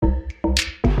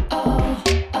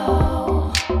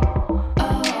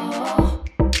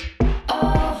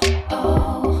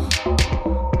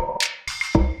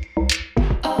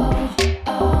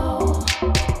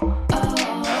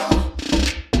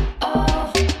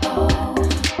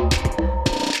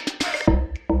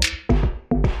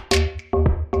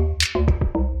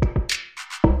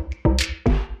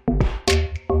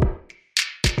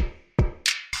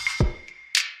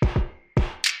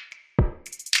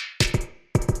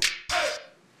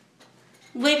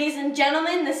Ladies and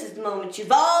gentlemen, this is the moment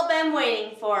you've all been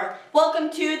waiting for. Welcome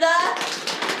to the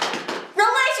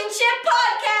Relationship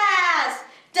Podcast!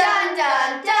 Dun,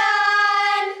 dun,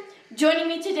 dun! Joining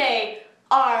me today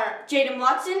are Jayden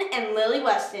Watson and Lily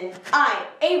Weston. I,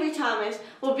 Avery Thomas,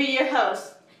 will be your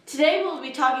host. Today we'll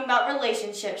be talking about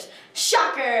relationships.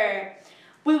 Shocker!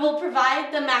 We will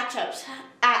provide the matchups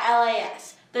at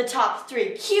LIS, the top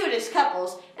 3 cutest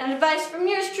couples, and advice from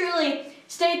yours truly.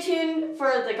 Stay tuned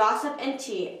for the gossip and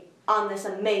tea on this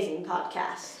amazing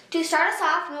podcast. To start us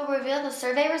off, we'll reveal the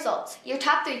survey results. Your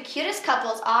top 3 cutest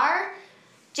couples are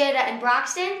Jada and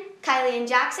Broxton, Kylie and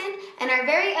Jackson, and our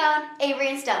very own Avery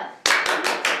and Stone.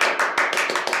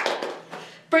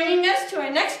 Bringing us to our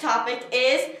next topic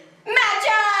is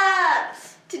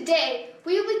matchups! Today,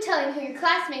 we will be telling who your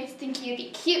classmates think you'd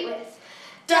be cute with.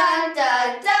 Dun,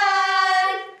 dun,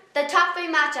 dun! The top 3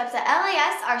 matchups at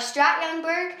LIS are Strat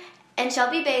Youngberg and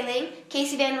Shelby Bailing,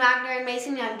 Casey Van Wagner and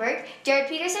Mason Youngberg, Jared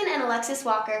Peterson and Alexis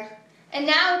Walker. And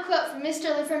now a quote from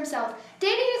Mr. Liver himself.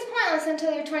 Dating is pointless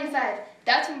until you're 25.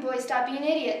 That's when boys stop being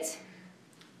idiots.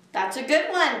 That's a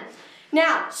good one.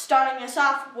 Now, starting us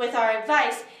off with our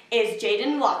advice is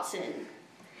Jayden Watson.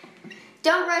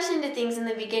 Don't rush into things in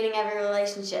the beginning of a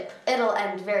relationship. It'll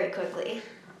end very quickly.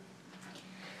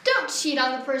 Don't cheat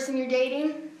on the person you're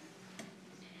dating.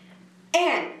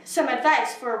 And some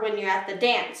advice for when you're at the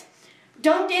dance.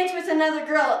 Don't dance with another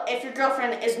girl if your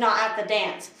girlfriend is not at the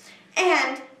dance.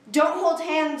 And don't hold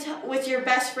hands with your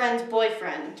best friend's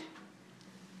boyfriend.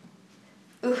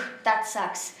 Ooh, that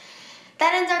sucks.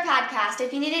 That ends our podcast.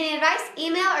 If you need any advice,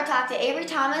 email or talk to Avery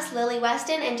Thomas, Lily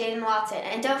Weston, and Jayden Watson.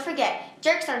 And don't forget,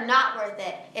 jerks are not worth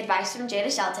it. Advice from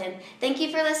Jada Shelton. Thank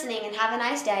you for listening and have a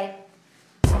nice day.